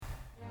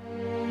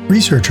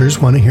Researchers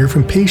want to hear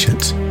from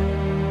patients.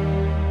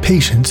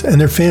 Patients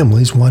and their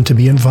families want to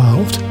be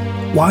involved.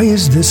 Why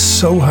is this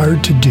so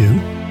hard to do?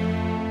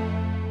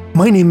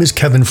 My name is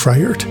Kevin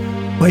Freyert.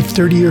 My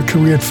 30-year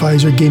career at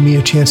Pfizer gave me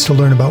a chance to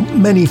learn about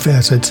many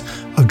facets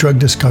of drug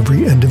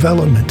discovery and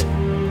development.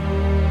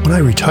 When I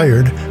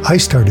retired, I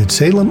started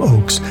Salem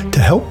Oaks to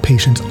help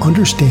patients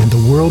understand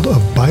the world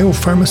of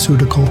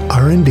biopharmaceutical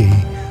R&D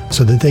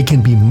so that they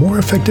can be more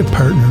effective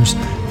partners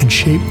and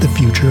shape the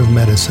future of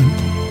medicine.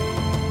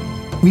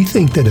 We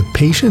think that if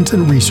patients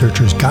and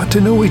researchers got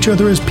to know each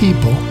other as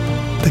people,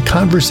 the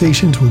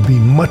conversations would be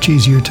much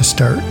easier to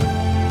start.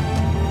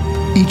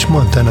 Each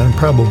month on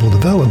Improbable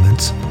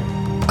Developments,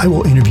 I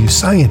will interview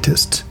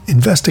scientists,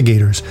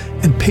 investigators,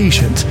 and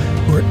patients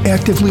who are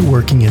actively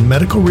working in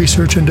medical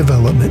research and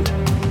development.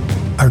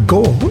 Our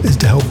goal is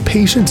to help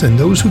patients and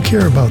those who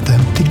care about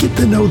them to get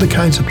to know the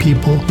kinds of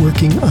people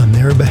working on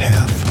their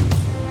behalf.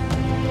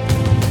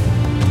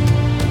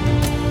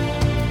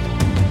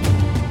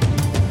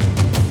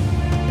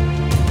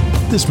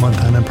 This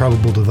month on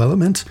Improbable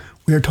Developments,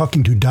 we are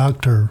talking to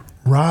Dr.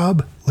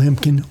 Rob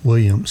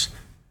Lampkin-Williams.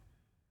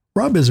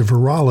 Rob is a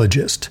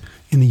virologist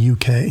in the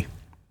UK.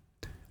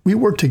 We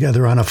worked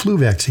together on a flu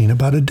vaccine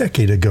about a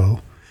decade ago.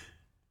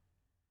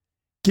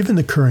 Given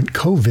the current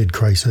COVID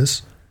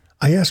crisis,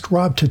 I asked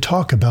Rob to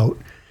talk about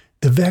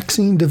the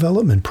vaccine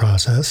development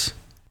process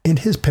and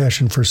his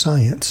passion for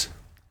science.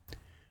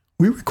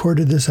 We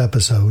recorded this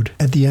episode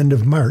at the end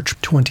of March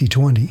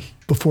 2020,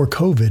 before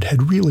COVID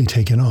had really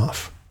taken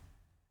off.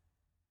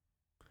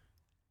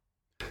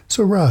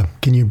 So Rob,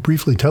 can you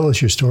briefly tell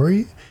us your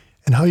story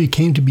and how you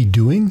came to be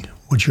doing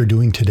what you're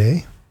doing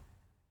today?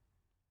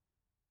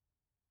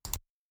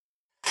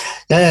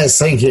 Yes,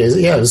 thank you.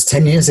 Yeah, it was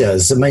 10 years ago.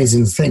 It's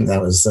amazing to think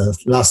that was the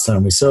last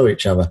time we saw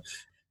each other.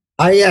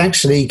 I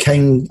actually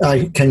came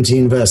to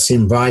university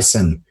in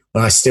Brighton,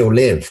 where I still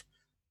live,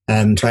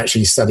 to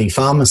actually study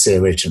pharmacy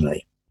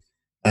originally.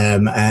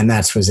 And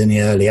that was in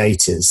the early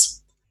 80s.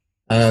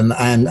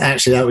 And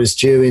actually that was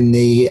during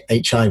the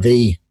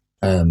HIV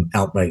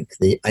outbreak,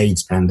 the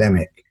AIDS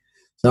pandemic.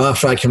 So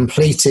after I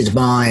completed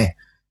my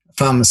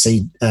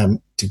pharmacy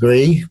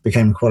degree,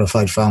 became a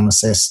qualified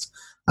pharmacist,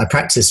 I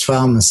practiced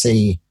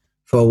pharmacy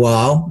for a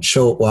while,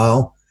 short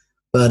while,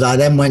 but I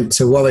then went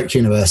to Warwick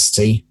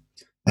University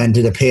and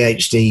did a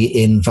PhD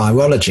in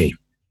virology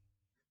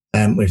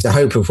with the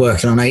hope of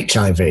working on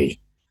HIV.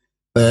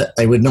 But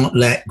they would not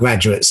let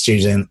graduate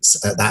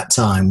students at that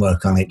time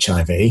work on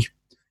HIV.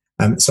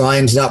 So I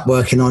ended up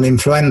working on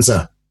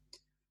influenza,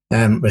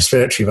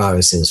 respiratory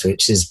viruses,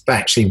 which has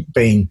actually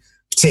been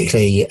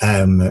particularly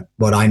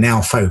what I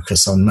now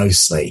focus on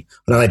mostly,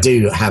 but I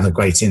do have a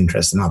great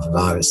interest in other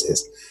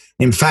viruses.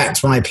 In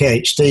fact, my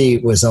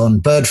PhD was on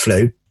bird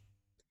flu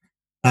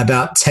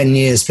about 10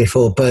 years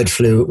before bird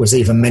flu was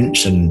even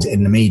mentioned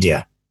in the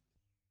media.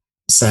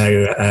 So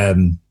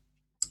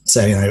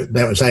you know,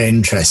 that was very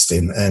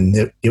interesting, and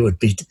the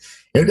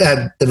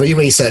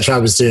research I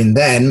was doing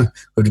then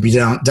would be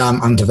done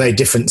under very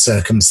different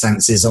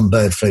circumstances on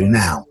bird flu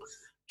now,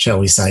 shall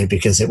we say,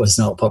 because it was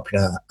not a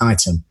popular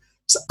item.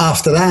 So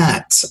after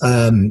that,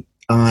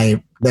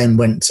 I then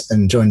went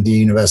and joined the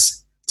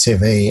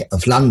University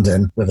of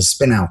London with a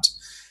spin-out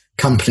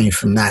company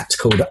from that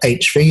called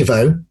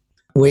hVivo,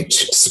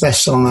 which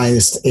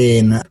specialised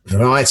in a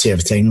variety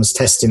of things,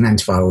 testing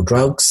antiviral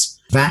drugs,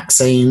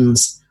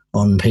 vaccines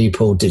on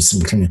people, did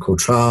some clinical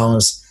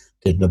trials,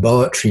 did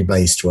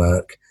laboratory-based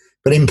work,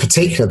 but in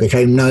particular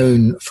became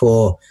known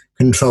for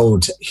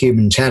controlled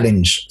human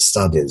challenge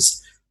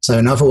studies. So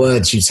in other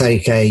words, you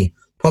take a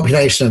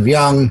population of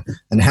young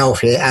and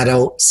healthy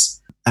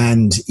adults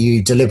and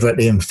you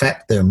deliberately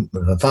infect them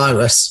with a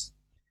virus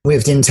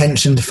with the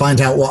intention to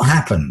find out what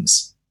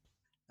happens.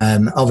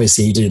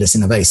 Obviously, you do this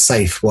in a very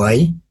safe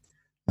way,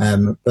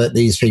 but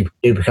these people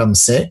do become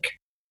sick.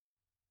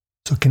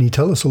 So can you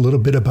tell us a little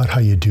bit about how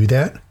you do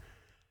that?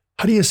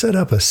 How do you set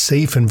up a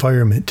safe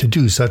environment to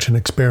do such an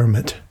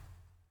experiment?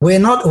 We're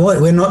not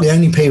the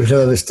only people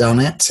who have done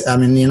it.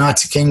 In the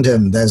United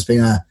Kingdom, there's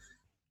been a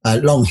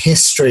long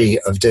history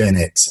of doing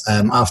it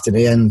after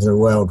the end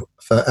of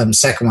the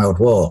Second World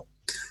War.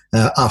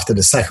 After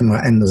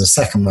the end of the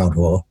Second World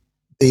War,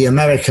 the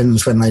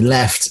Americans, when they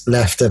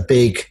left a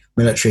big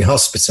military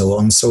hospital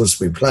on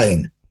Salisbury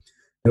Plain.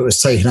 It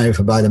was taken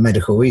over by the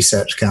Medical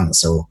Research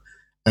Council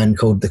and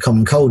called the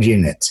Common Cold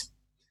Unit.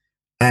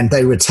 And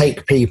they would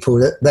take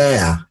people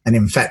there and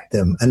infect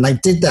them. And they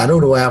did that all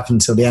the way up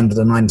until the end of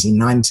the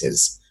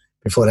 1990s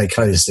before they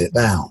closed it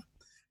down.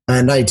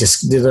 And they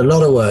just did a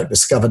lot of work,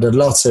 discovered a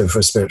lot of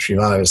respiratory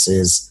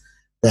viruses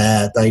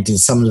there. They did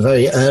some of the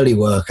very early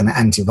work on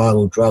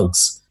antiviral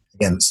drugs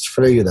against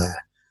flu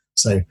there.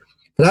 So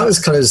that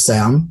was closed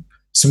down.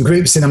 Some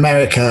groups in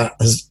America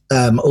has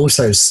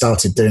also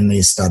started doing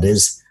these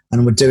studies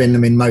and were doing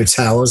them in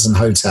motels and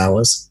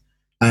hotels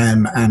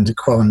and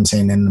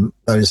quarantining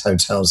those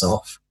hotels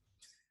off.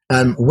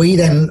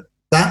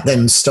 That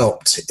then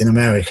stopped in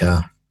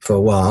America for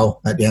a while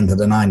at the end of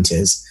the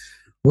 90s.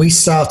 We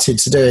started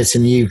to do it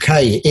in the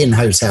UK in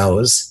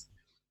hotels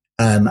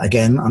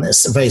Again, and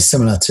it's very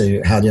similar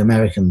to how the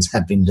Americans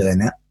had been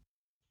doing it.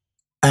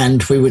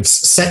 And we would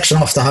section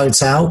off the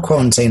hotel,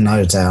 quarantine the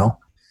hotel.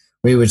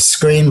 We would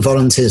screen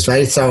volunteers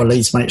very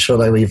thoroughly to make sure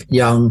they were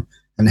young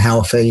and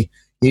healthy,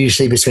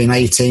 usually between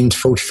 18 to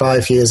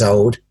 45 years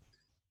old,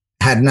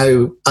 had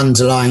no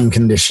underlying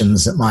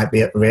conditions that might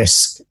be at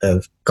risk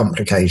of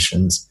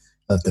complications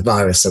of the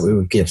virus that we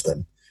would give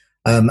them.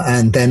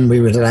 And then we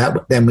would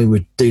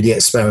do the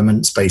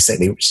experiments,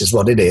 basically, which is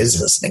what it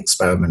is. It's an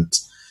experiment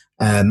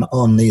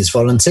on these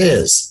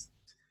volunteers.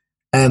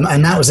 And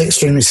that was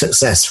extremely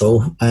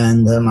successful.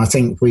 And I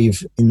think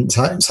we've in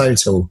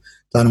total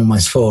done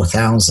almost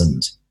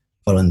 4,000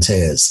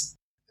 volunteers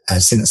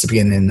since the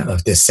beginning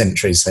of this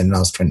century, so in the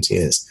last 20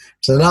 years.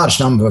 So a large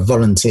number of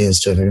volunteers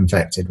to have been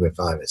infected with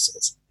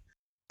viruses.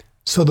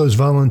 So those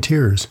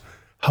volunteers,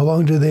 how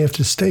long do they have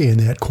to stay in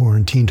that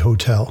quarantined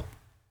hotel?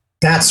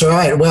 That's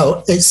right.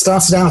 Well, it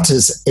started out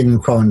as in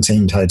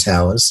quarantined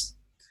hotels,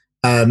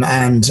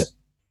 and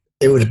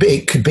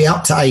it could be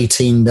up to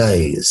 18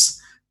 days.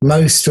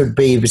 Most would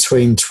be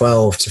between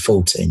 12 to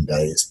 14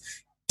 days.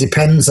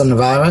 Depends on the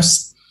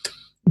virus.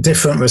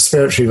 Different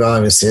respiratory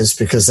viruses,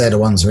 because they're the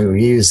ones we were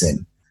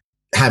using,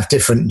 have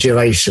different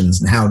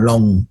durations and how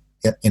long,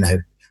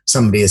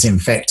 somebody is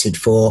infected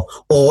for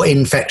or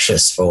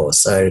infectious for.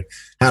 So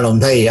how long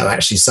they are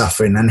actually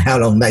suffering and how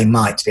long they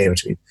might be able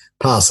to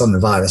pass on the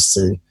virus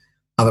to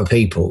other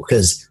people.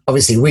 Because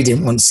obviously we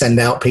didn't want to send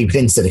out people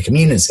into the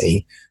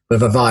community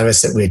with a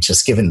virus that we had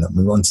just given them.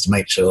 We wanted to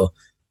make sure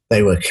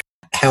they were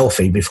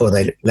healthy before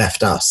they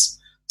left us.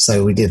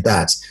 So we did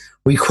that.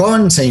 We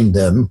quarantined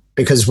them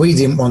because we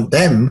didn't want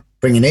them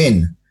bringing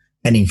in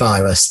any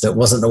virus that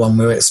wasn't the one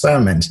we were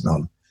experimenting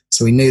on.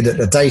 So we knew that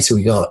the data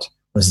we got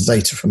was the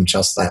data from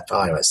just that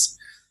virus.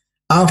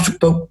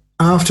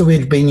 After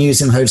we'd been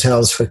using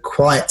hotels for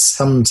quite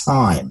some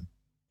time,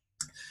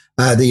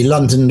 the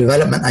London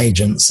Development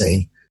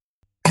Agency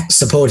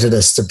supported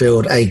us to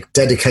build a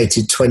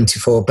dedicated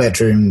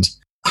 24-bedroomed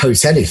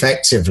hotel,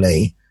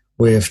 effectively,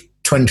 with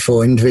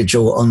 24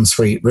 individual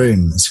ensuite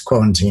rooms,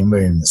 quarantine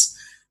rooms,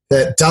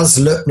 that does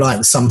look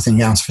like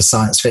something out of a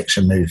science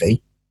fiction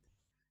movie,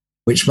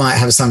 which might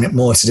have something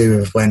more to do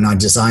with when I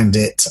designed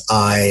it,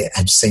 I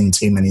had seen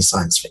too many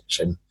science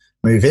fiction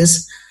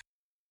movies.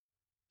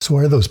 So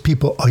are those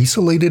people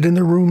isolated in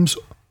their rooms,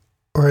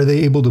 or are they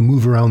able to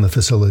move around the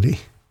facility?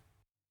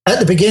 At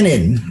the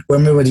beginning,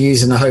 when we were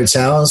using the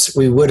hotels,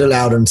 we would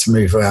allow them to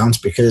move around,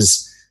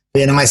 because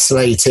being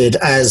isolated,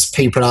 as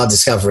people are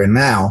discovering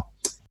now,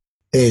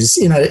 is,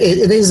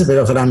 it is a bit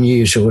of an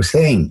unusual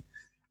thing.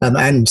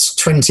 And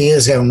 20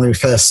 years ago, when we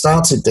first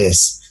started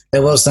this,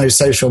 there was no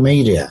social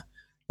media.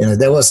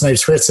 There was no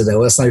Twitter, there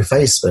was no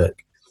Facebook.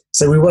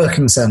 So we were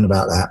concerned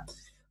about that.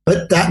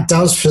 But that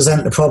does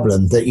present the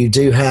problem that you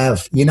do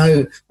have,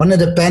 one of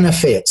the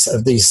benefits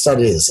of these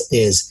studies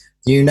is,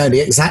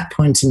 the exact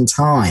point in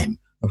time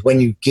of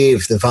when you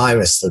give the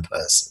virus to the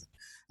person.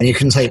 And you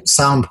can take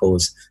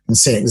samples and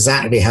see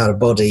exactly how the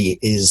body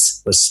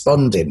is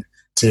responding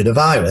to the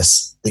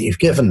virus that you've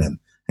given them.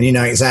 And you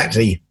know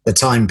exactly the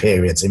time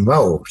periods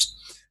involved.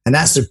 And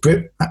that's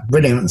the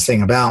brilliant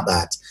thing about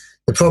that.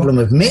 The problem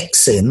with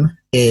mixing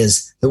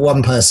is that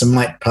one person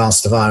might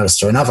pass the virus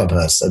to another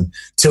person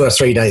 2 or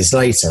 3 days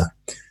later.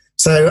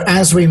 So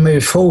as we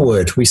move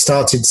forward, we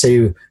started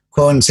to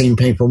quarantine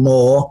people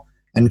more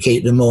and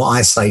keep them more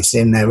isolated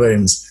in their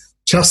rooms,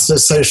 just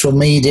as social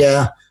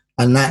media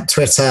and that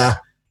Twitter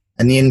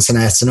and the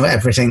internet and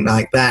everything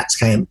like that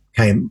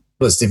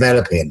was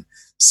developing.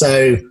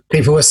 So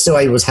people were still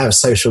able to have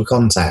social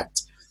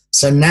contact.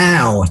 So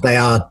now they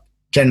are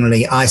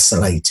generally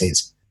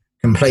isolated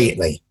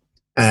completely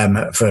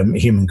from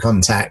human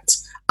contact,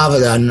 other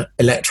than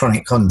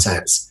electronic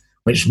contacts,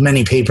 which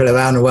many people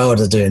around the world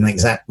are doing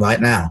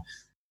right now.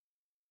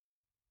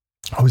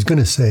 I was going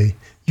to say,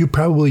 you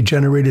probably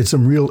generated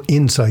some real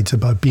insights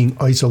about being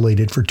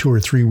isolated for 2 or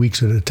 3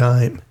 weeks at a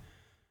time.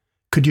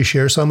 Could you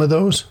share some of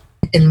those?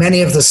 In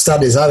many of the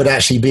studies, I would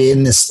actually be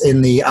in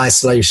the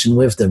isolation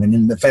with them. And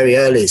in the very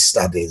early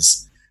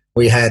studies,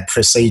 we had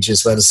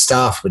procedures where the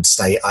staff would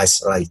stay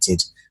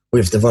isolated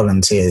with the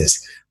volunteers.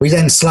 We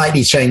then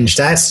slightly changed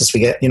that as we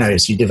get,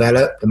 as you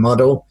develop the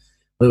model.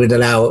 We would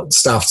allow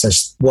staff to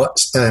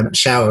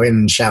shower in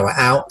and shower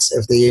out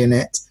of the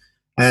unit.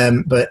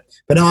 But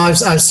no,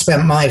 I've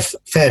spent my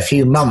fair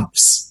few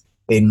months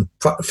in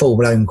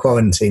full-blown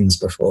quarantines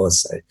before.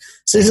 So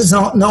this is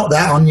not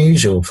that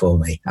unusual for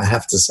me, I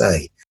have to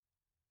say.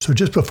 So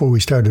just before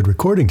we started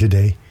recording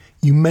today,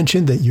 you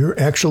mentioned that you're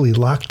actually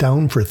locked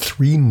down for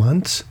 3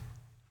 months?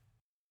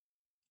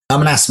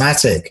 I'm an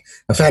asthmatic,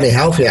 a fairly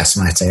healthy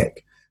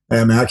asthmatic.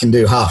 I can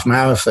do half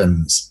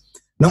marathons.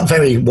 Not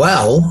very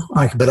well,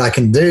 but I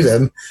can do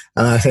them.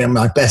 And I think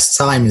my best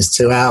time is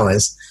 2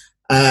 hours.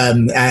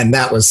 And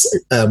that was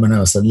when I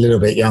was a little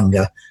bit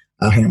younger.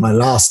 I think my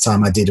last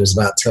time I did was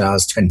about 2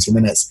 hours, 20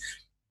 minutes.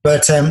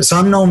 But so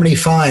I'm normally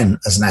fine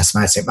as an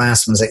asthmatic. My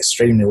asthma is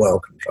extremely well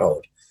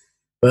controlled.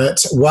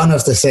 But one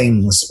of the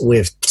things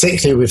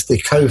particularly with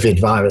the COVID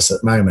virus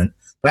at the moment,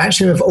 but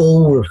actually with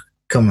all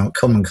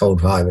common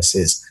cold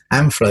viruses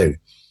and flu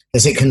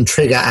is it can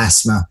trigger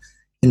asthma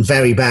in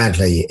very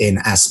badly in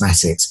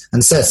asthmatics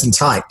and certain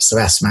types of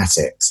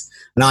asthmatics.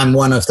 And I'm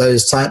one of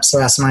those types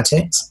of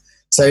asthmatics.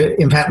 So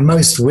in fact,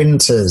 most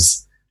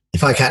winters,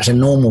 if I catch a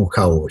normal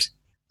cold,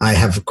 I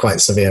have quite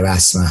severe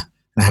asthma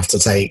and I have to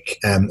take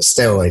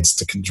steroids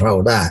to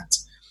control that.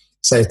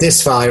 So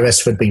this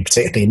virus would be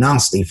particularly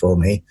nasty for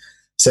me.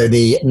 So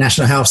the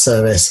National Health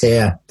Service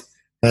here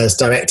has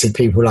directed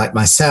people like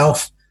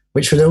myself,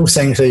 which would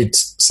also include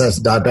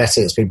certain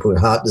diabetics, people with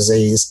heart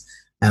disease,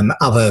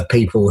 other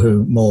people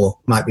who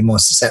might be more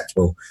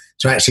susceptible,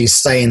 to actually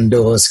stay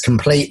indoors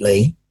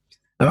completely.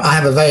 I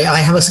have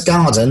a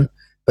garden,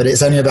 but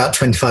it's only about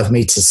 25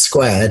 meters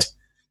squared,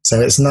 so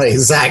it's not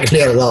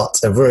exactly a lot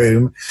of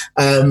room.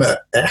 It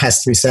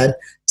has to be said.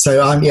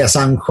 So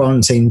I'm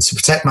quarantined to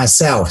protect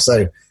myself.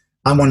 So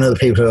I'm one of the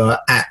people who are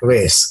at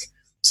risk.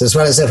 So as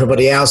well as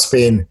everybody else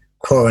being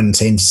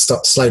quarantined to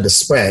slow the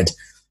spread,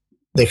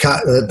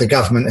 the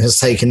government has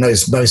taken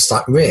those most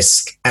at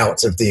risk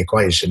out of the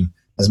equation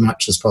as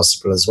much as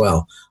possible as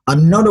well.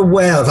 I'm not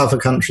aware of other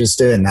countries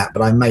doing that,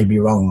 but I may be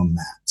wrong on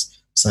that.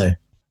 So,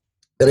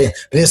 but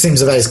it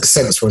seems a very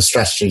sensible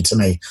strategy to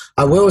me.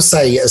 I will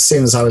say, as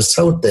soon as I was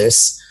told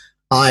this,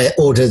 I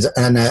ordered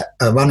a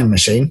running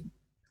machine,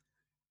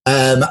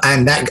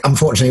 and that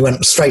unfortunately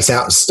went straight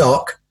out of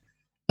stock.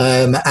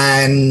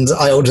 And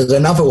I ordered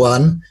another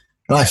one,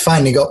 and I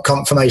finally got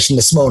confirmation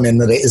this morning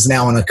that it is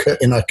now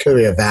in a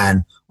courier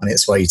van on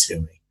its way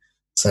to me.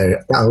 So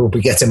I will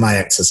be getting my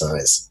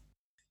exercise.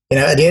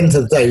 At the end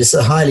of the day, it's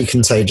a highly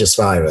contagious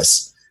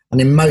virus,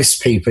 and in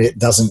most people, it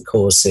doesn't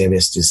cause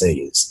serious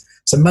disease.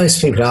 So most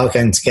people are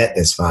going to get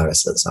this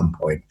virus at some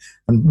point,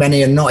 and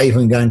many are not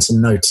even going to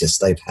notice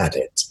they've had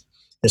it.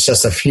 It's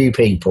just a few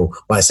people.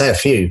 Well, I say a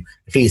few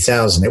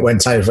thousand. It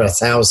went over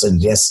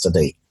 1,000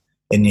 yesterday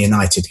in the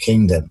United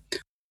Kingdom.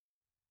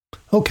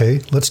 Okay,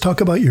 let's talk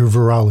about your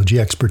virology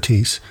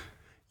expertise.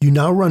 You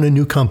now run a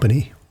new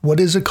company. What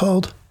is it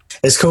called?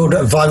 It's called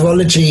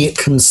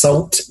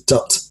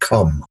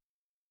virologyconsult.com.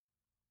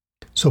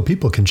 So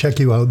people can check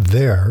you out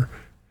there.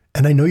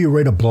 And I know you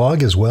write a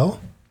blog as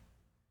well?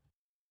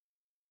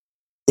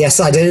 Yes,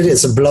 I do.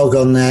 It's a blog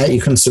on there.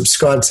 You can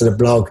subscribe to the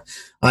blog.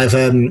 I've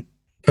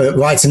put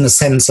right in the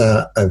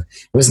center of,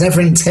 it was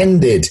never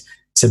intended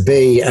to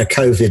be a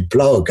COVID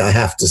blog, I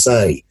have to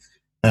say.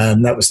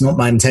 That was not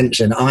my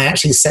intention. I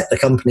actually set the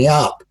company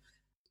up.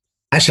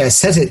 Actually, I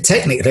set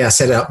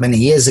it up many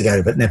years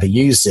ago, but never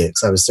used it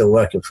because I was still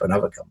working for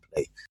another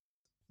company.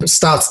 But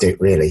started it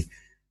really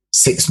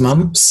 6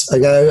 months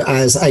ago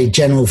as a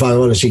general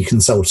virology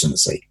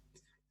consultancy.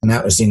 And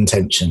that was the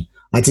intention.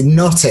 I did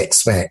not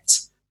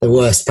expect the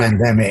worst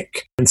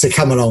pandemic to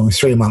come along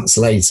 3 months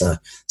later.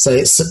 So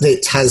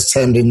it has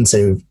turned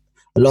into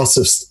a lot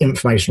of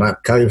information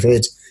about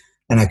COVID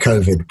and a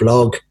COVID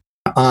blog.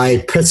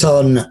 I put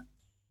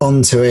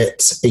onto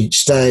it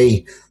each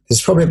day.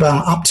 There's probably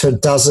about up to a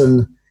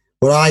dozen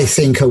what I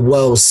think are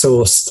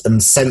well-sourced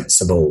and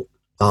sensible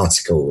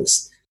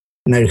articles.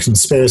 No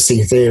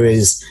conspiracy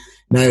theories,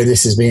 no,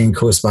 this is being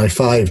caused by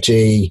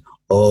 5G,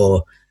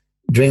 or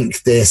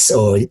drink this,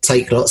 or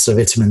take lots of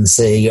vitamin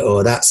C,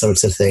 or that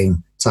sort of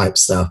thing type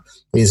stuff.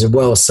 These are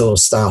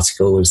well-sourced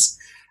articles.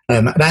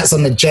 That's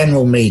on the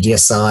general media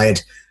side.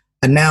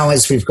 And now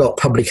as we've got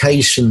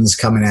publications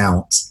coming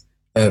out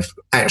of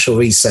actual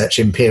research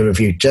in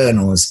peer-reviewed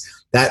journals,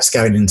 that's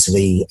going into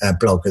the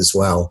blog as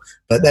well.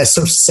 But they're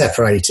sort of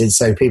separated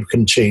so people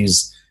can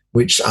choose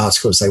which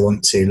articles they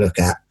want to look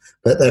at.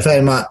 But they're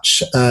very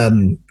much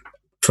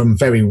from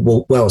very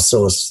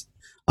well-sourced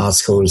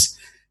articles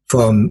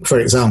from, for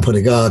example,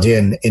 The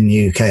Guardian in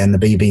the UK and the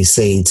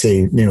BBC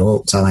to New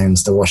York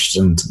Times, the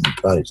Washington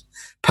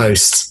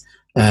Post,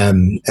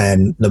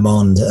 and Le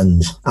Monde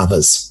and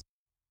others.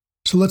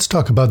 So let's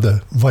talk about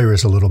the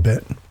virus a little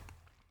bit.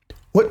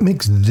 What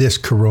makes this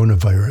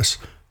coronavirus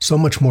so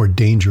much more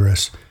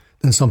dangerous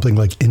than something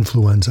like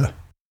influenza?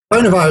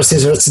 Coronavirus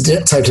is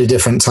a totally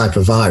different type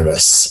of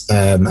virus,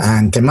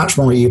 and they're much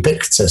more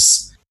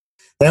ubiquitous.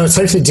 They're a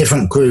totally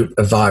different group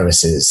of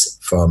viruses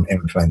from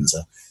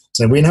influenza.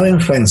 So we know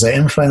influenza.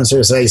 Influenza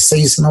is very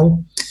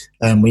seasonal,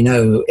 and we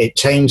know it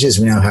changes.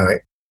 We know how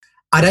it...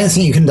 I don't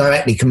think you can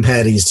directly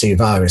compare these two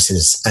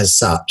viruses as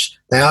such.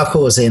 They are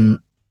causing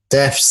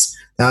deaths.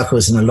 They are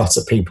causing a lot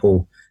of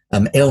people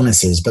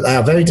illnesses, but they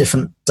are very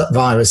different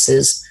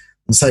viruses.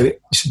 And so you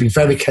should be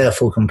very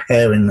careful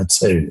comparing the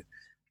two.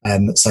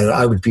 So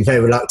I would be very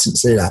reluctant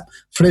to do that.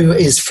 Flu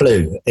is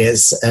flu.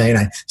 It's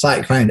it's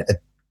like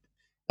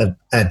a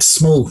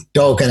small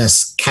dog and a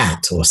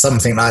cat or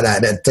something like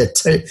that. The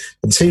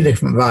two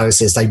different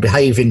viruses, they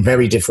behave in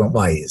very different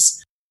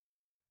ways.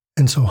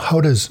 And so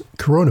how does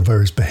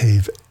coronavirus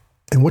behave?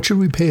 And what should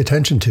we pay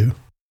attention to?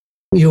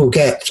 You'll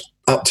get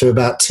up to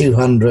about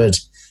 200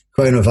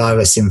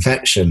 coronavirus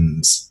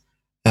infections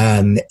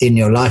in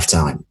your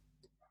lifetime,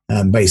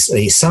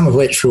 basically, some of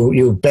which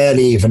you'll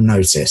barely even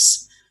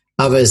notice.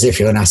 Others, if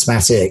you're an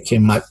asthmatic, you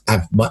might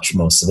have much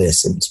more severe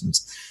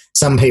symptoms.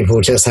 Some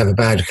people just have a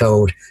bad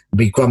cold,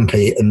 be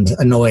grumpy and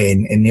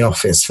annoying in the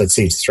office for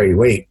 2 to 3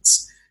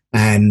 weeks.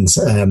 and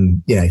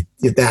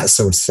that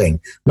sort of thing.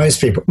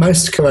 Most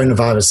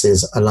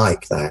coronaviruses are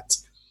like that.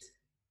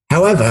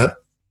 However,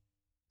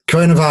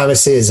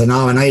 coronavirus is an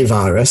RNA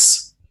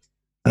virus,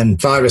 and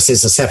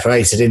viruses are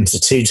separated into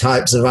two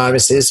types of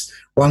viruses.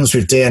 Ones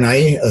with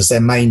DNA as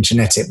their main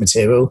genetic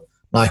material,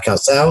 like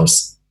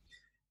ourselves,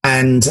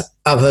 and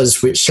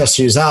others which just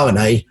use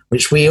RNA,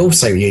 which we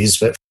also use,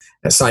 but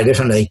slightly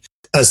differently,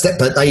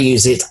 but they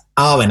use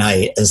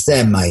RNA as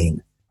their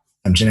main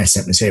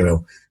genetic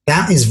material.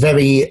 That is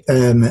very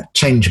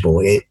changeable.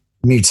 It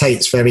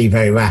mutates very,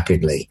 very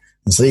rapidly.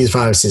 And so these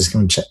viruses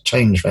can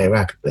change very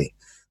rapidly.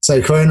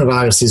 So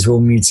coronaviruses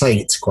will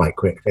mutate quite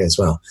quickly as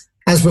well,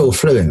 as will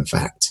flu, in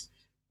fact.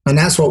 And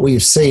that's what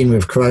we've seen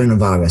with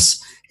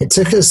coronavirus. It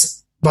took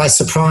us by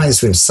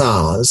surprise with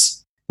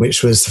SARS,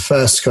 which was the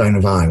first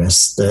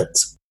coronavirus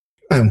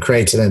that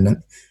created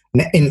an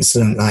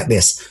incident like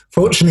this.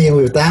 Fortunately,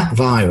 with that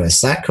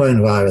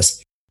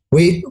coronavirus,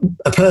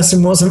 a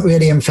person wasn't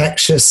really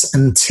infectious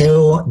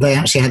until they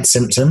actually had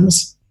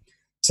symptoms.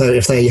 So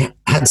if they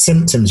had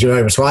symptoms, you were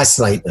able to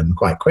isolate them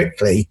quite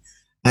quickly,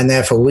 and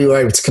therefore we were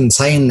able to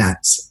contain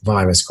that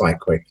virus quite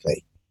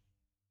quickly.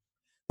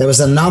 There was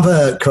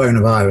another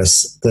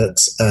coronavirus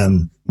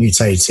that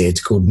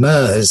mutated called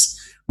MERS,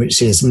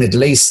 which is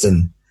Middle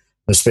Eastern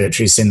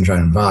Respiratory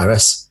Syndrome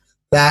virus.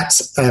 That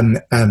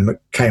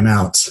came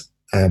out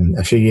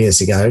a few years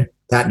ago.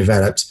 That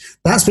developed.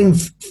 That's been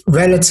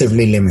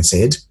relatively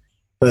limited,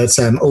 but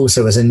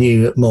also as a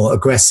new, more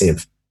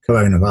aggressive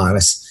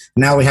coronavirus.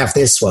 Now we have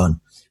this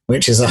one,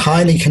 which is a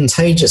highly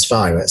contagious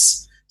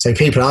virus. So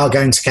people are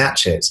going to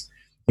catch it.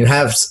 You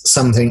have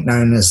something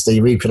known as the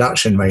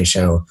reproduction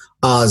ratio,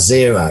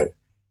 R0,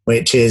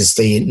 which is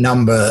the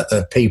number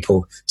of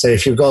people. So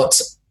if you've got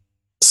a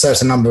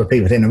certain number of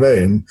people in a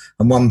room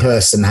and one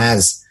person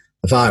has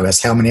the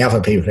virus, how many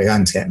other people are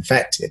going to get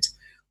infected?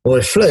 Or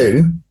with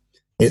flu,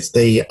 it's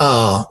the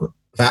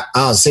that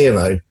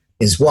R0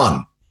 is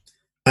 1.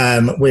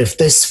 With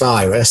this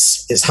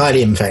virus, it's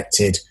highly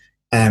infected,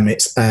 and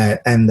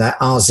that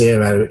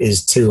R0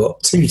 is 2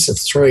 to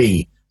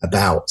 3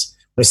 about.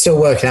 We're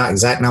still working out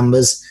exact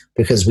numbers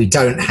because we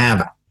don't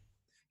have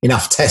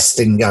enough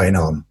testing going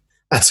on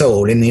at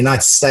all in the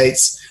United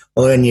States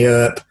or in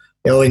Europe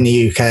or in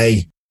the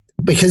UK,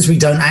 because we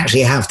don't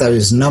actually have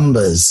those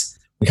numbers.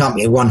 We can't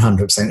be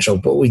 100% sure,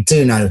 but we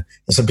do know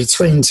it's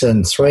between 2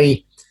 and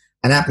 3,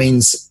 and that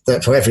means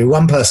that for every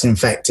one person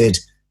infected,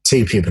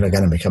 2 people are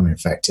going to become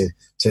infected.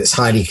 So it's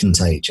highly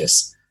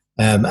contagious.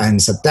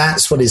 And so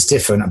that's what is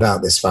different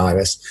about this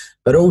virus.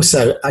 But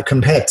also,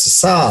 compared to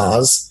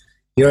SARS,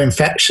 you're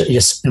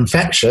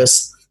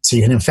infectious, so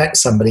you can infect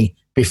somebody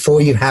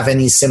before you have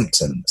any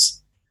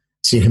symptoms.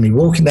 So you can be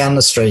walking down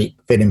the street,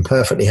 feeling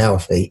perfectly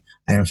healthy,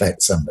 and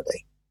infect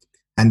somebody.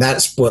 And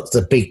that's what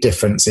the big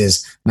difference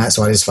is, and that's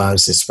why this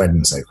virus is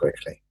spreading so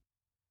quickly.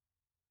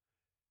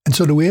 And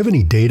so do we have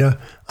any data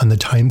on the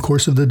time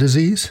course of the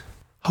disease?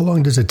 How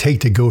long does it take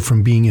to go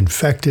from being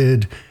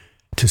infected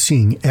to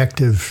seeing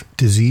active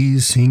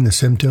disease, seeing the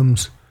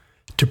symptoms,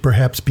 to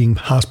perhaps being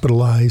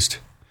hospitalized,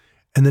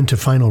 and then to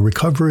final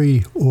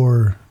recovery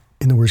or,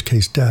 in the worst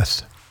case,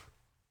 death?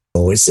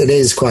 It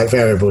is quite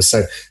variable.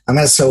 So I'm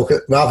going to talk,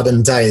 rather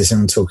than days,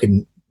 I'm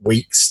talking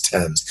weeks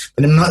terms.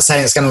 But I'm not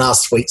saying it's going to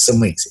last weeks and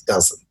weeks. It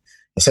doesn't.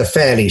 It's a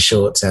fairly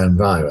short-term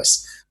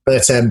virus.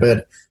 But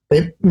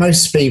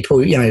most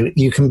people,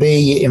 you can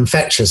be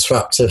infectious for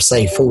up to,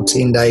 say,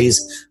 14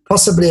 days,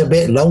 possibly a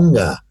bit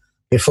longer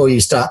before you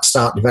start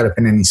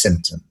developing any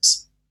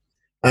symptoms.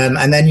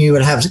 And then you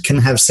can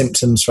have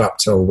symptoms for up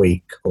to a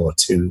week or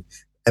 2,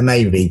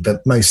 maybe,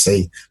 but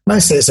mostly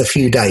it's a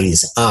few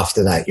days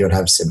after that you'll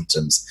have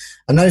symptoms.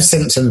 And those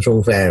symptoms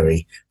will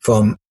vary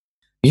from,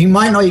 you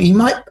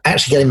might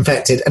actually get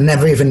infected and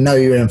never even know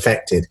you're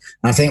infected.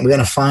 And I think we're going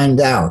to find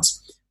out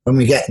when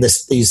we get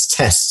these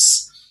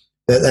tests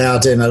that they are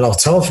doing a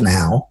lot of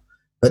now,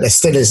 but there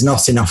still is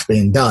not enough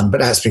being done. But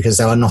that's because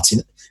there are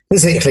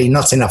physically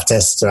not enough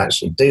tests to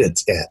actually do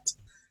it yet.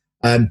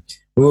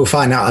 We will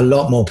find out a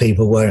lot more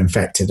people were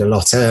infected a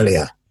lot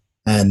earlier.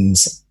 And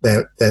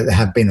there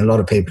have been a lot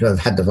of people who have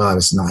had the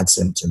virus and not had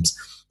symptoms.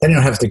 Then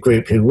you'll have the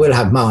group who will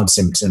have mild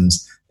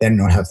symptoms. Then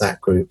you'll have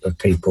that group of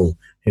people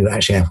who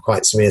actually have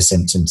quite severe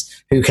symptoms,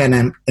 who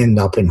can end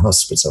up in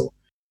hospital.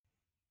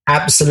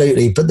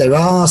 Absolutely. But there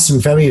are some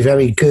very,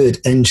 very good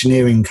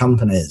engineering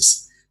companies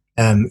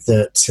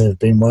that have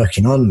been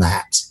working on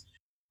that.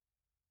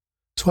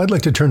 So I'd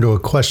like to turn to a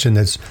question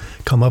that's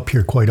come up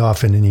here quite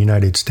often in the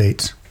United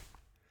States.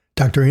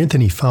 Dr.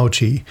 Anthony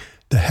Fauci,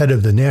 the head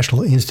of the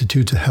National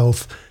Institutes of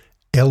Health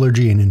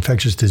Allergy and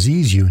Infectious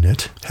Disease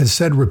Unit, has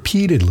said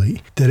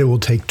repeatedly that it will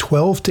take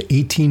 12 to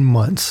 18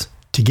 months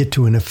to get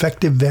to an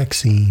effective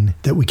vaccine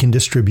that we can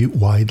distribute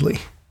widely.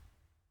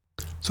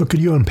 So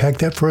could you unpack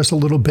that for us a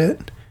little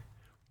bit?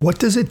 What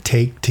does it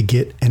take to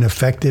get an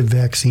effective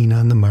vaccine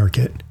on the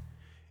market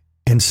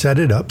and set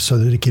it up so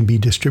that it can be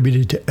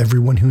distributed to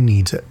everyone who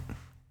needs it?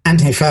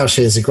 Anthony Fauci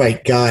is a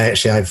great guy.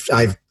 Actually,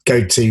 I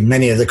go to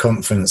many of the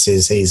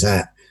conferences he's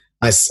at.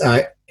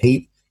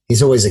 He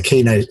he's always a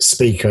keynote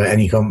speaker at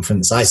any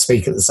conference. I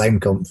speak at the same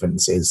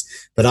conferences,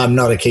 but I'm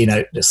not a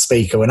keynote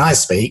speaker when I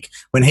speak.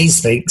 When he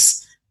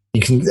speaks,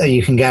 you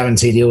can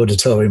guarantee the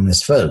auditorium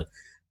is full.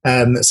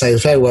 So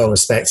he's very well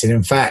respected.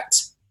 In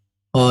fact,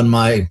 on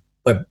my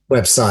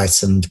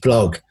website and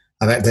blog,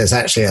 there's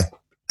actually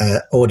a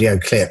audio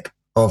clip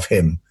of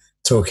him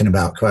talking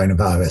about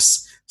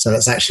coronavirus. So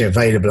that's actually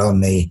available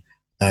on the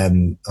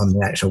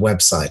actual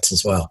website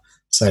as well.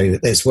 So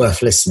it's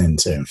worth listening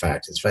to. In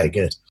fact, it's very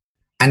good.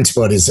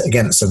 Antibodies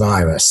against the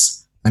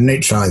virus and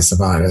neutralize the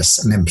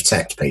virus and then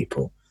protect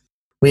people.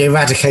 We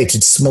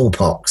eradicated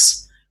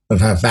smallpox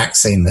with a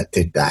vaccine that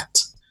did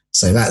that.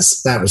 So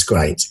that was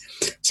great.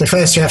 So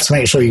first you have to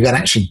make sure you can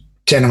actually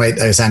generate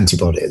those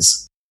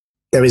antibodies.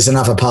 There is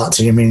another part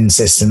to the immune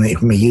system that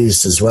can be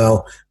used as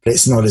well, but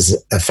it's not as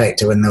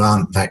effective when there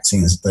aren't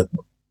vaccines that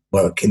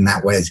work in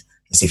that way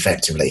as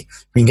effectively.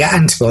 If we can get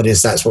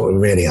antibodies, that's what we're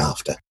really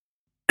after.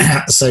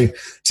 So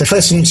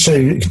first you need to show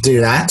you can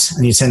do that,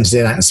 and you tend to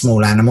do that in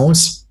small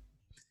animals.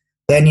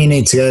 Then you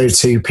need to go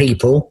to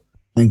people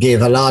and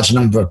give a large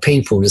number of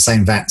people the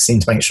same vaccine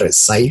to make sure it's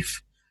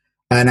safe.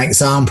 An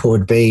example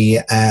would be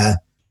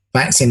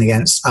vaccine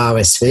against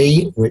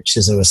RSV, which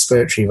is a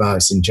respiratory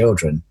virus in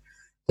children,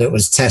 that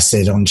was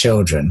tested on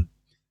children.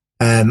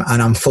 And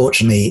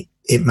unfortunately,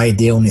 it made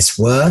the illness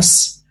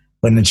worse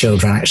when the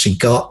children actually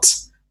got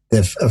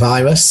the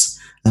virus,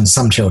 and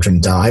some children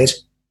died.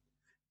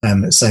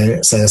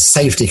 So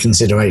safety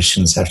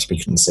considerations have to be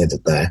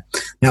considered there.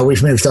 Now,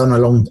 we've moved on a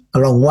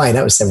long way.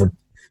 That was several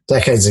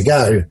decades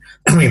ago.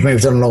 And we've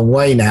moved on a long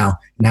way now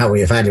in how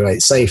we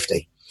evaluate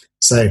safety.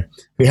 So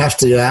we have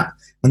to do that.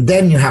 And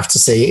then you have to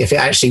see if it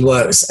actually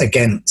works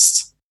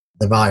against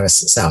the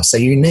virus itself. So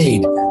you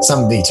need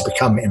somebody to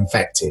become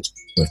infected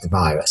with the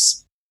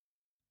virus.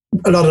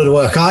 A lot of the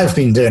work I've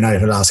been doing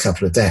over the last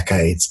couple of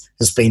decades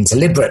has been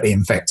deliberately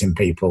infecting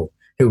people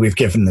who we've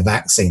given the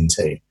vaccine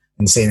to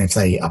and seeing if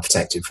they are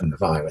protected from the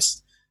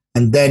virus.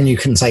 And then you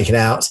can take it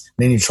out, and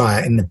then you try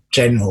it in the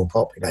general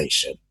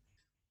population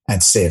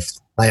and see if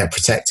they are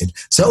protected.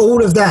 So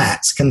all of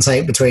that can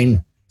take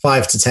between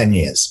 5 to 10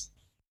 years.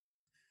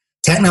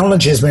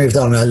 Technology has moved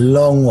on a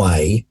long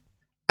way,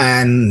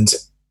 and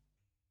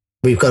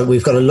we've got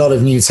a lot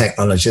of new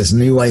technologies,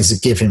 new ways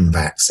of giving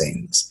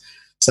vaccines.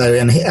 So,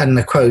 and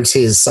the quote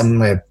is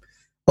somewhere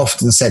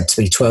often said to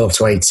be 12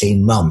 to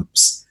 18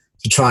 months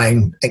to try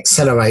and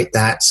accelerate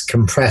that,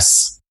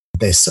 compress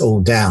this all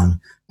down.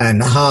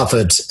 And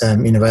Harvard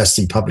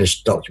University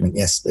published a document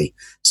yesterday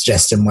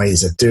suggesting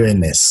ways of doing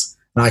this.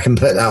 And I can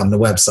put that on the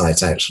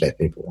website, actually, if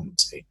people want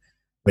to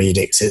read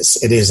it.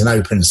 It is an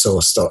open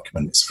source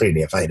document. It's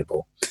freely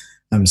available.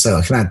 So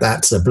I can add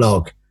that to the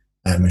blog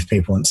if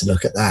people want to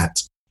look at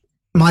that.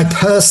 My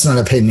personal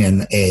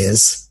opinion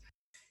is,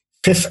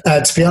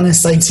 to be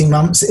honest, 18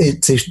 months,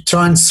 to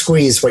try and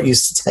squeeze what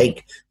used to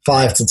take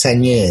 5 to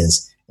 10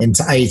 years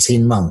into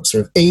 18 months,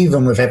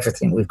 even with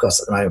everything we've got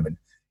at the moment,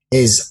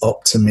 is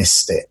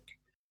optimistic.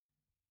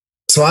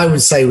 So I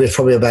would say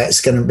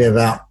it's going to be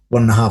about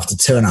 1.5 to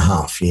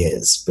 2.5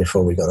 years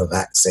before we got a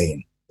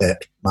vaccine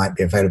that might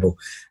be available.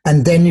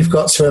 And then you've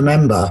got to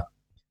remember,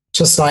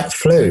 just like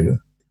flu,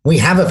 we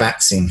have a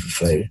vaccine for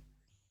flu,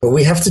 but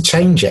we have to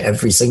change it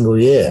every single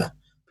year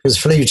because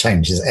flu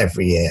changes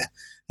every year.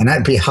 And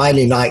that'd be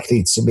highly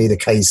likely to be the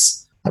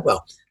case.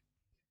 Well,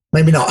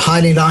 maybe not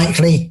highly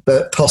likely,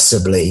 but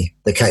possibly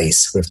the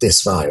case with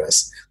this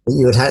virus.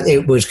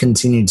 It would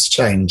continue to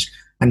change,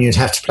 and you'd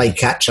have to play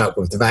catch up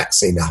with the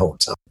vaccine the whole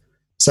time.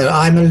 So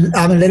I'm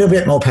a little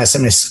bit more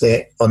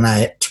pessimistic on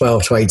that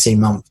 12 to 18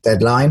 month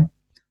deadline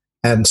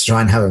to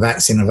try and have a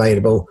vaccine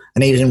available.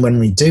 And even when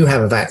we do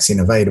have a vaccine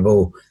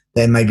available,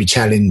 there may be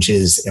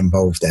challenges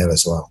involved there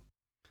as well.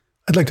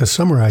 I'd like to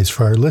summarize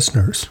for our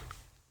listeners.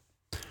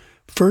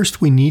 First,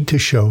 we need to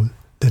show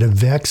that a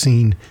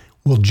vaccine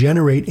will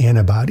generate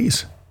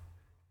antibodies,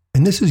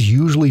 and this is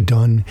usually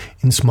done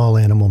in small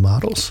animal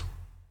models.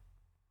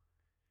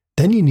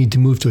 Then you need to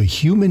move to a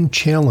human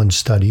challenge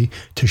study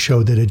to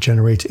show that it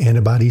generates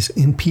antibodies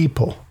in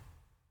people.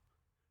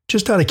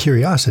 Just out of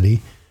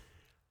curiosity,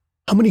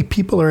 how many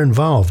people are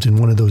involved in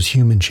one of those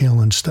human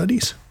challenge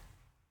studies?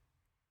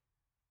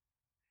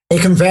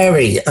 It can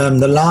vary.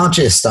 The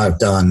largest I've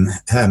done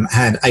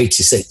had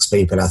 86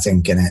 people, I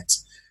think, in it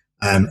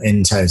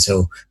in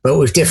total, but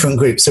with different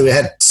groups. So we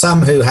had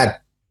some who had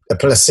a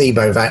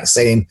placebo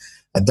vaccine,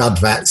 a dud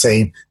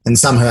vaccine, and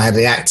some who had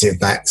the active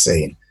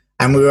vaccine.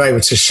 And we were able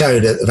to show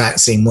that the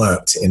vaccine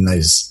worked in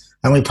those.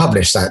 And we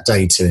published that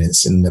data, and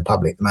it's in the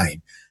public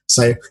domain.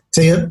 So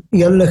you're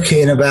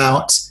looking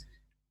about,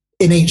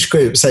 in each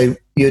group, so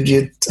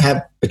you'd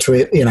have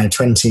between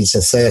 20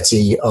 to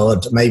 30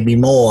 odd, maybe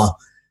more.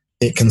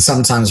 It can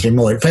sometimes be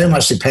more. It very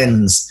much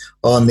depends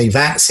on the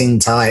vaccine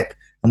type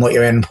and what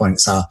your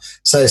endpoints are.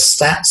 So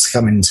stats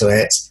come into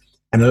it,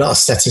 and a lot of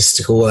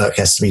statistical work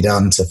has to be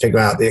done to figure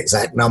out the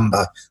exact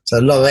number. So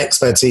a lot of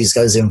expertise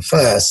goes in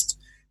first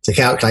to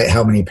calculate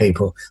how many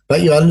people.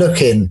 But you're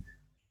looking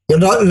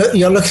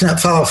at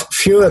far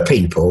fewer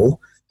people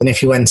than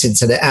if you went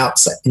into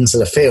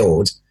the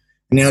field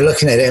and you're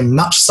looking at it in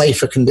much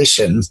safer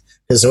conditions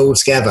because they're all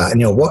together and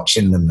you're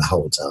watching them the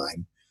whole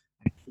time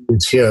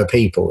with fewer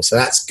people. So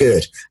that's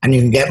good. And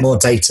you can get more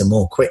data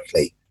more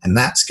quickly, and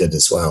that's good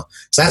as well.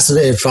 So that's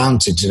the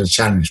advantage of the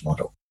challenge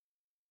model.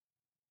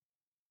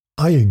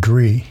 I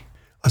agree.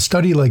 A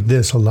study like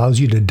this allows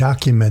you to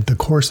document the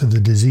course of the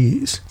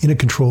disease in a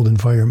controlled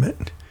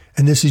environment.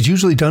 And this is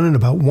usually done in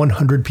about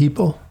 100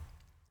 people.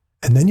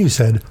 And then you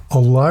said a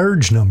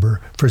large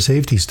number for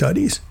safety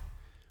studies.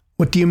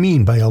 What do you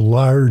mean by a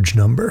large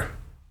number?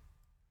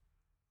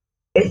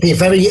 The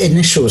very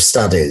initial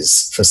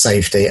studies for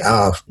safety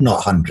are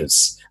not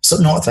hundreds, so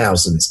not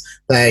thousands.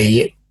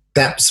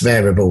 That's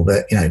variable,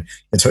 but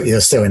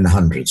you're still in the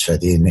hundreds for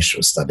the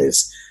initial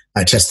studies.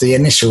 Just the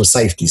initial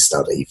safety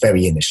study,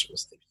 very initial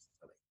safety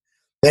study.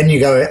 Then you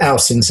go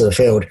out into the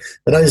field,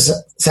 but those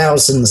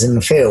thousands in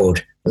the field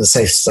for the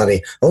safety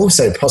study are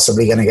also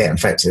possibly going to get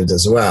infected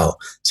as well.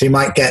 So you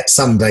might get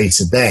some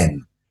data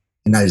then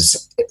in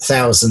those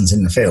thousands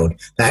in the field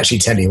that actually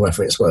tell you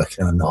whether it's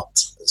working or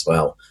not as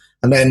well.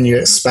 And then you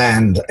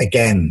expand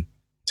again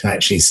to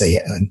actually see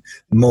it and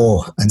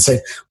more. And so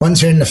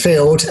once you're in the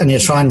field and you're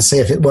trying to see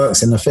if it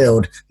works in the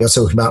field, you're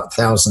talking about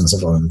thousands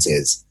of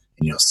volunteers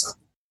in your study.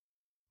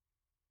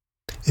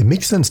 It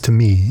makes sense to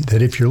me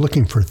that if you're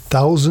looking for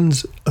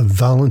thousands of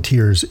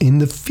volunteers in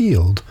the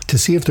field to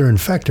see if they're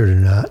infected or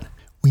not,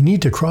 we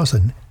need to cross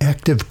an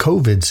active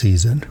COVID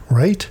season,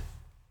 right?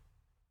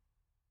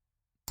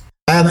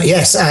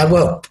 Yes.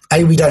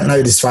 We don't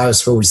know this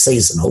virus will be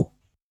seasonal.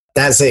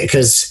 That's it,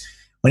 because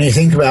when you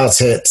think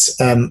about it,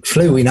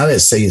 flu we know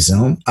is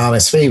seasonal,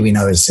 RSV we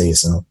know is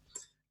seasonal,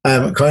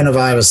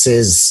 coronavirus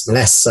is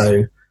less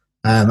so,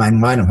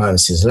 and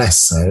rhinovirus is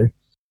less so.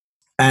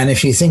 And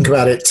if you think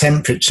about it,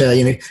 temperature,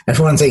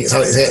 everyone thinks,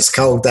 it gets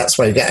cold, that's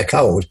why you get a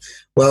cold.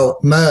 Well,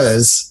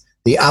 MERS,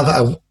 the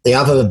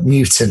other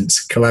mutant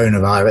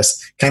coronavirus,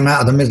 came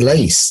out of the Middle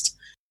East.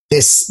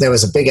 There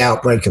was a big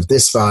outbreak of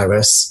this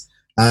virus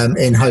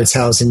in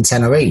hotels in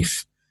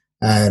Tenerife,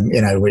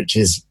 which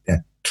is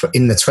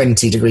in the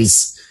 20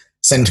 degrees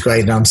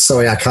centigrade. And I'm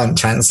sorry, I can't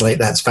translate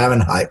that to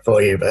Fahrenheit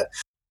for you, but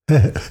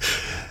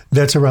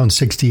that's around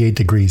 68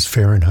 degrees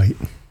Fahrenheit.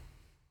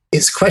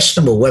 It's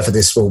questionable whether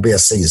this will be a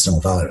seasonal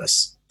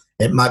virus.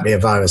 It might be a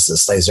virus that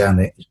stays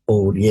around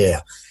all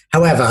year.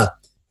 However,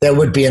 there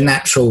would be a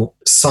natural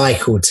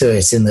cycle to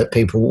it in that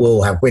people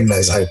will have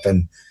windows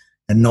open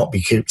and not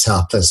be cooped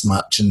up as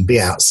much and be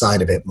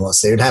outside a bit more.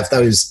 So you'd have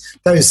those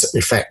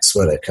effects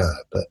will occur.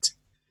 But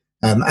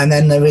and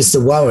then there is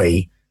the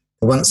worry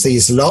that once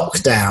these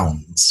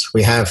lockdowns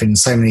we have in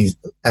so many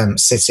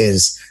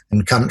cities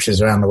and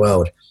countries around the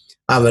world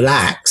are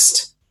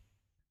relaxed,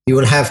 you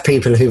will have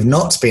people who've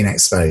not been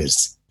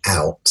exposed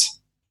out,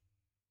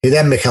 who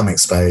then become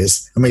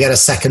exposed, and we get a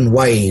second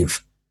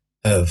wave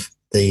of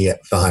the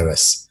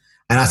virus.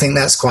 And I think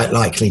that's quite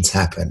likely to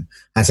happen.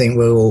 I think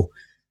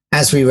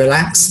as we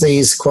relax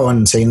these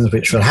quarantines,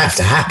 which will have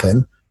to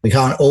happen, we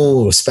can't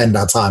all spend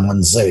our time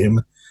on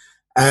Zoom.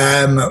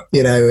 There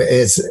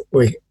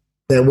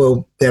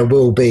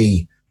will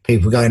be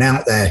people going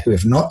out there who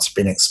have not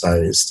been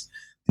exposed,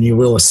 and you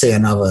will see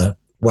another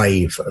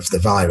wave of the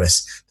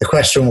virus. The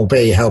question will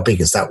be, how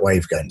big is that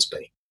wave going to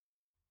be?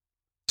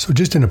 So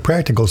just in a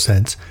practical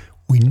sense,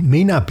 we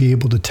may not be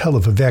able to tell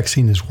if a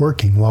vaccine is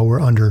working while we're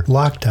under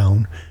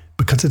lockdown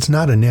because it's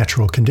not a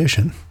natural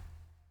condition.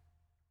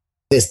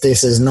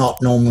 This is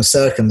not normal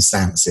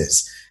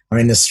circumstances. I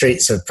mean, the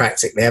streets are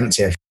practically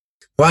empty.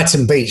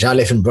 Brighton Beach, I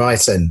live in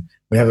Brighton.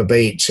 We have a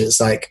beach.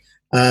 It's like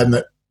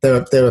there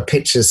are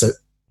pictures in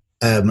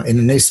the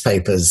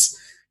newspapers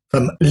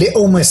from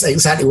almost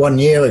exactly 1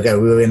 year ago.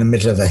 We were in the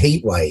middle of a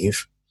heat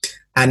wave,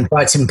 and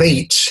Brighton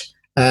Beach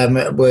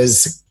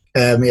was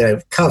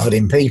covered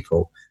in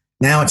people.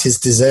 Now it is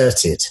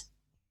deserted.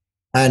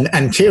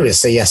 And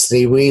curiously,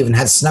 yesterday we even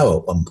had snow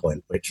at one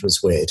point, which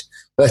was weird.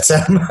 But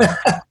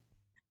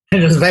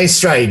it was very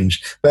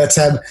strange. But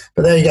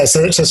there you go.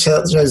 So it just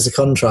shows the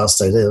contrast.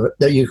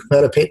 That you can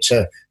put a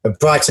picture of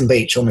Brighton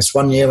Beach almost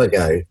 1 year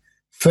ago,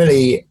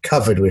 fully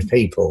covered with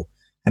people,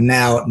 and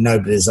now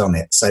nobody's on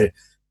it. So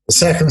the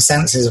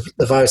circumstances of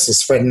the virus is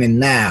spreading in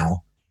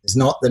now is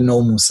not the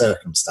normal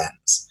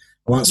circumstance.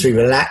 And once we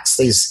relax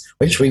these,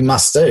 which we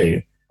must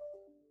do,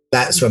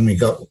 that's when we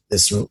got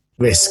this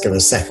risk of a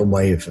second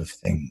wave of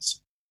things.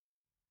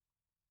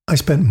 I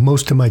spent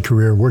most of my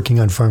career working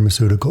on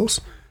pharmaceuticals.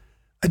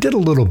 I did a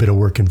little bit of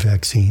work in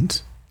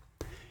vaccines.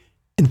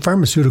 In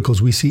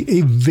pharmaceuticals, we see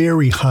a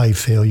very high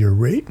failure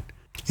rate.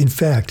 In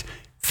fact,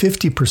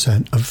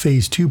 50% of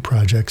phase 2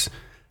 projects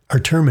are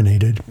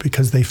terminated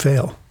because they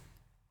fail.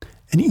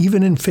 And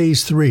even in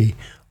phase 3,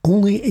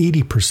 only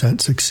 80%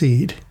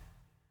 succeed.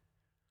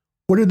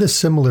 What are the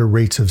similar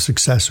rates of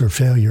success or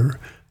failure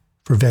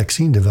for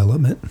vaccine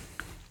development?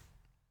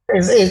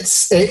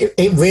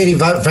 It really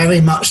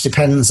very much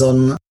depends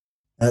on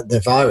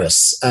the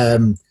virus.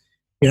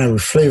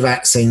 With flu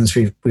vaccines,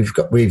 we've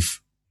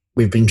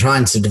been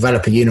trying to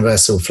develop a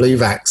universal flu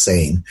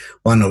vaccine,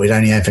 one that we'd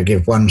only ever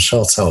give one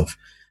shot of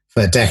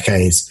for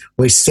decades.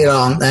 We still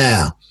aren't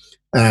there.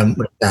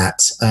 with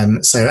that.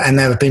 And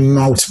there have been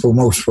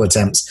multiple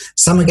attempts.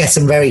 Some are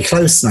getting very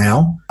close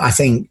now. I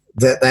think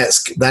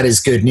that is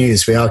good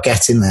news. We are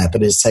getting there,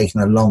 but it's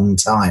taken a long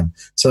time.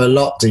 So a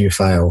lot do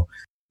fail.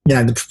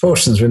 The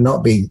proportions would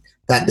not be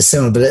that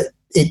dissimilar, but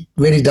it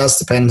really does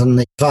depend on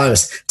the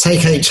virus.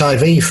 Take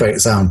HIV, for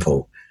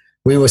example.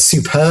 We were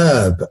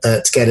superb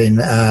at getting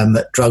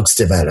drugs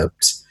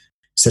developed.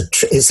 So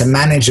it's a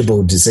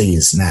manageable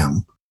disease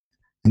now.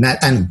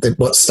 And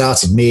what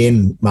started me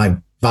in my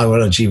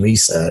virology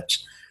research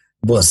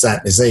was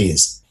that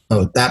disease,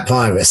 or that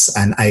virus,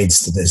 and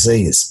AIDS the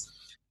disease.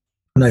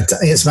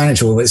 It's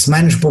manageable. It's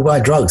manageable by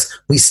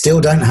drugs. We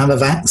still don't have a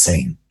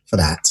vaccine for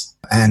that.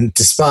 And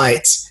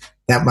despite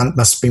that,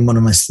 must have been one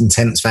of the most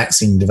intense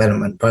vaccine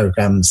development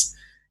programs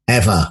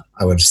ever,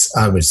 I would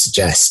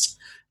suggest.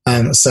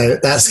 So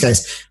that's the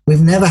case.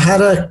 We've never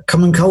had a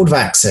common cold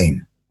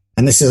vaccine,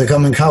 and this is a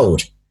common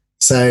cold.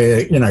 So,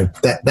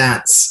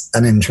 that's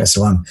an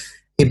interesting one.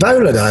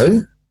 Ebola,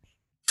 though,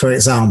 for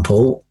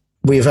example,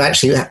 we've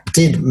actually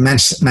did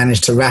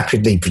manage to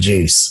rapidly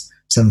produce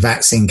some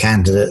vaccine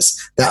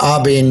candidates that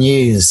are being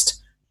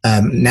used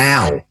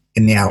now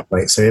in the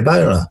outbreaks of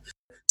Ebola.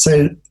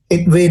 So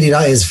it really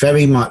is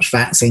very much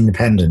vaccine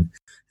dependent.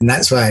 And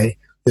that's why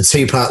the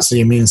two parts of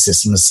the immune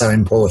system are so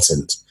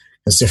important,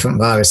 because different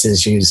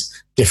viruses use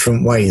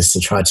different ways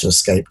to try to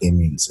escape the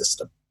immune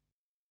system.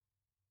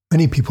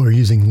 Many people are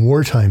using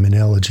wartime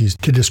analogies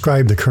to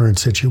describe the current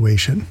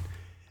situation.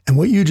 And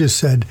what you just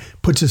said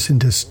puts us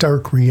into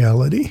stark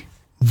reality.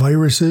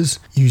 Viruses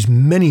use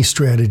many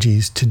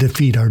strategies to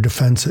defeat our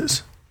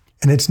defenses.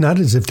 And it's not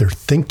as if they're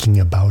thinking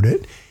about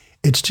it.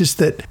 It's just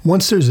that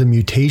once there's a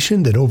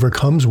mutation that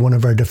overcomes one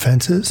of our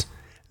defenses,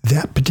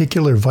 that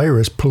particular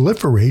virus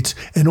proliferates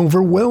and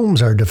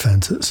overwhelms our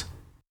defenses.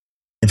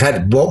 In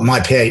fact, what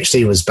my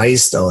PhD was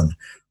based on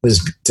was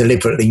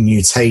deliberately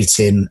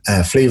mutating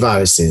flu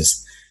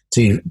viruses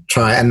to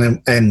try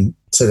and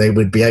so they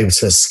would be able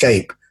to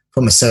escape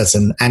from a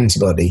certain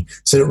antibody,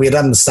 so that we'd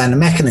understand the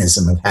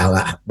mechanism of how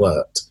that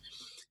worked.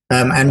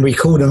 And we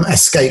call them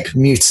escape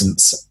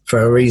mutants for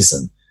a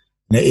reason.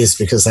 And it is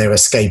because they're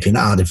escaping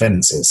our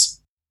defenses.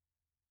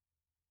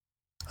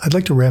 I'd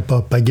like to wrap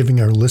up by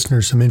giving our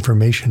listeners some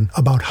information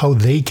about how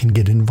they can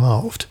get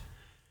involved.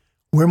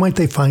 Where might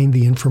they find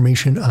the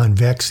information on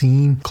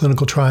vaccine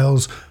clinical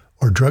trials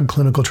or drug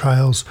clinical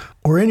trials,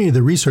 or any of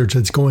the research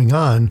that's going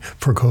on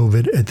for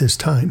COVID at this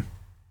time?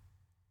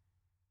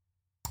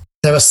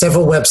 There are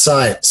several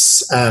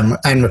websites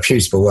and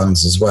reputable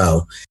ones as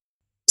well.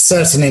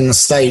 Certainly in the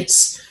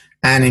States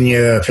and in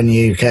Europe and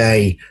the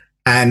UK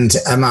and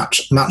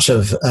much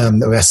of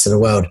the rest of the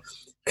world,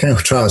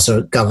 clinical trials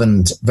are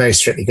very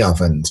strictly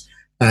governed.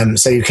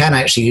 So you can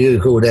actually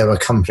Google. There are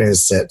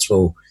companies that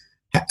will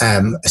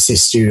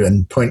assist you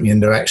and point you in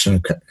the direction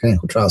of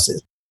clinical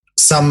trials.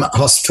 Some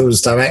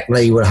hospitals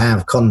directly will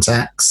have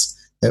contacts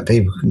that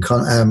people can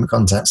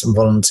contact and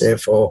volunteer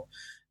for.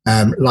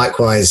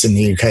 Likewise, in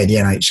the UK, the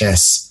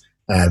NHS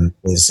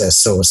is a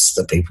source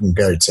that people can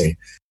go to.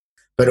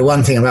 But the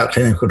one thing about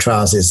clinical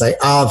trials is they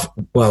are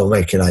well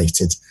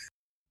regulated,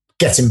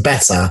 getting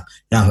better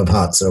in other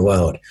parts of the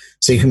world.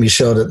 So you can be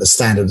sure that the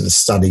standard of the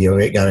study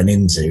you're going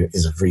into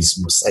is of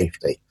reasonable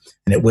safety,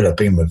 and it will have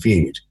been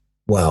reviewed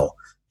well.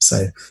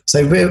 So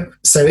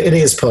it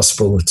is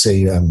possible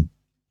to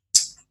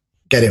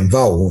get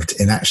involved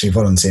in actually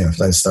volunteering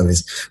for those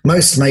studies.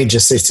 Most major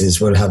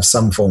cities will have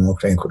some form of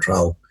clinical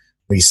trial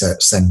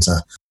research centre.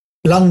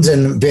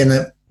 London, being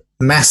a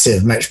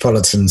massive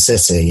metropolitan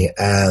city,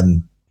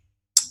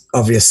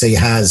 obviously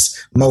has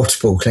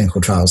multiple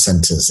clinical trial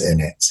centres in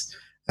it.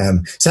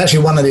 It's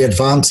actually one of the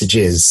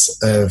advantages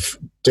of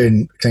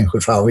doing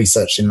clinical trial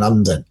research in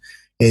London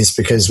is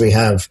because we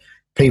have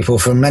people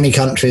from many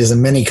countries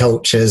and many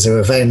cultures who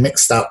are a very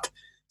mixed up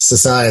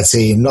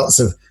society in lots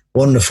of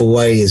wonderful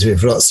ways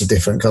with lots of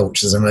different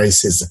cultures and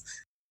races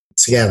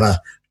together.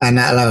 And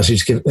that allows you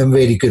to give a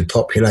really good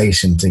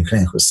population to do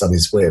clinical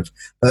studies with.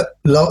 But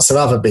lots of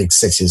other big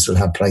cities will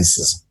have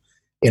places,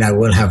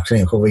 will have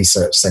clinical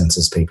research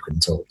centres people can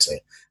talk to.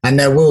 And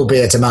there will be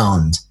a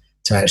demand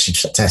to actually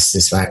test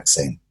this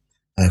vaccine,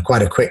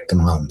 quite a quick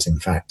demand, in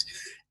fact.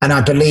 And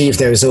I believe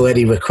there is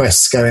already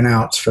requests going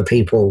out for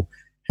people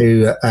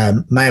who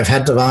may have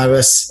had the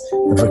virus,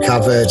 have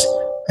recovered,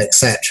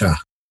 etc.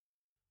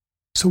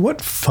 So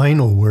what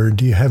final word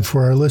do you have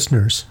for our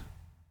listeners?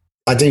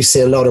 I do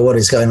see a lot of what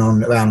is going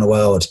on around the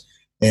world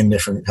in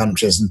different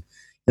countries. And,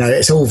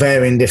 it's all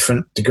varying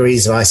different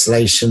degrees of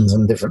isolations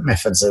and different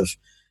methods of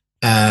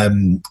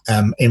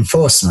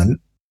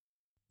enforcement.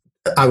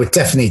 I would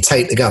definitely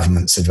take the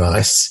government's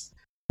advice.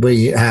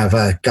 We have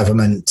a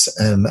government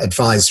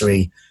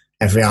advisory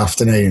every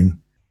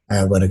afternoon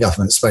where the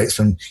government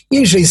spokesman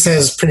usually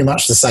says pretty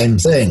much the same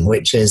thing,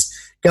 which is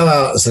go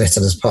out as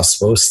little as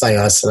possible, stay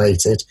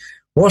isolated,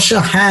 wash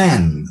your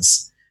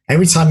hands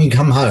every time you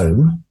come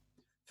home.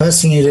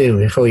 First thing you do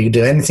before you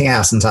do anything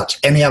else and touch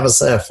any other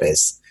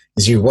surface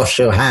is you wash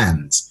your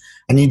hands.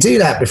 And you do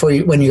that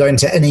when you go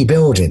into any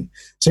building.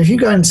 So if you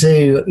go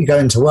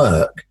into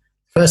work,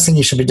 first thing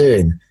you should be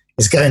doing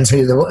is going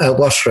to the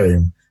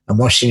washroom and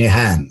washing your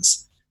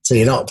hands. So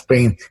you're not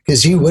bringing,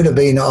 because you would have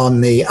been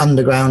on the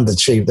underground, the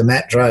tube, the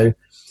metro,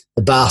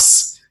 the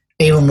bus,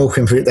 even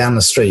walking through down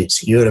the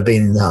street, you would have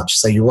been in touch.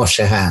 So you wash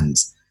your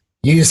hands.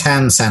 Use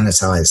hand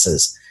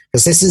sanitizers,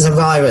 because this is a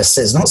virus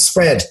that's not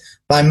spread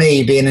by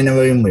me being in a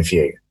room with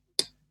you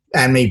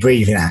and me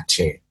breathing at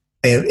you.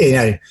 You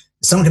know,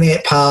 it's not going to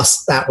get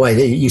past that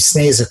way. You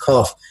sneeze or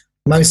cough.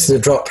 Most of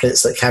the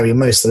droplets that carry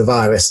most of the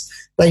virus,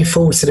 they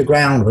fall to the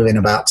ground within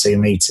about 2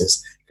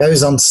 meters.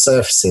 Goes onto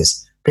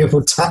surfaces.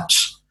 People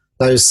touch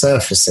those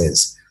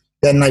surfaces.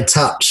 Then they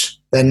touch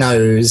their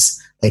nose.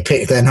 They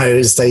pick their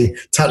nose. They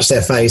touch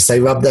their face. They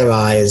rub their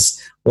eyes,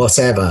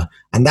 whatever.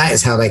 And that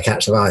is how they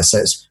catch the virus. So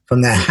it's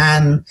from their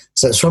hand.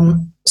 So it's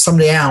from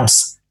somebody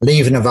else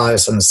leaving a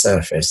virus on the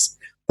surface.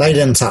 They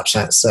then touch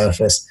that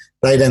surface.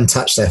 They then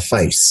touch their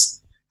face.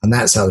 And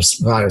that's how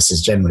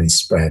viruses generally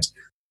spread.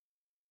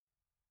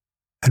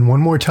 And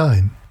one more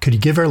time, could you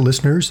give our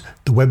listeners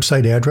the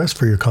website address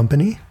for your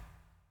company?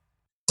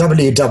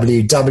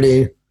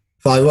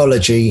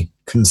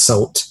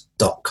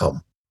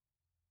 www.virologyconsult.com.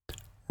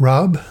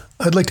 Rob,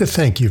 I'd like to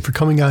thank you for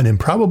coming on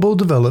Improbable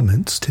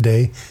Developments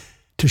today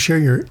to share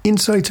your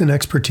insights and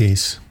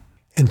expertise,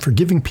 and for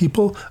giving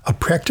people a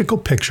practical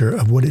picture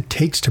of what it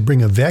takes to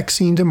bring a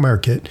vaccine to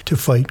market to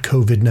fight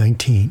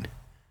COVID-19.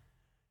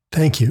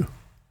 Thank you,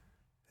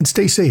 and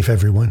stay safe,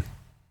 everyone.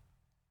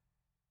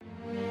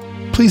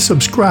 Please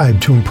subscribe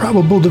to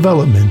Improbable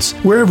Developments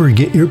wherever you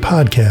get your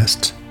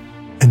podcasts,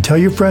 and tell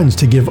your friends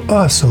to give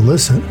us a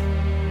listen.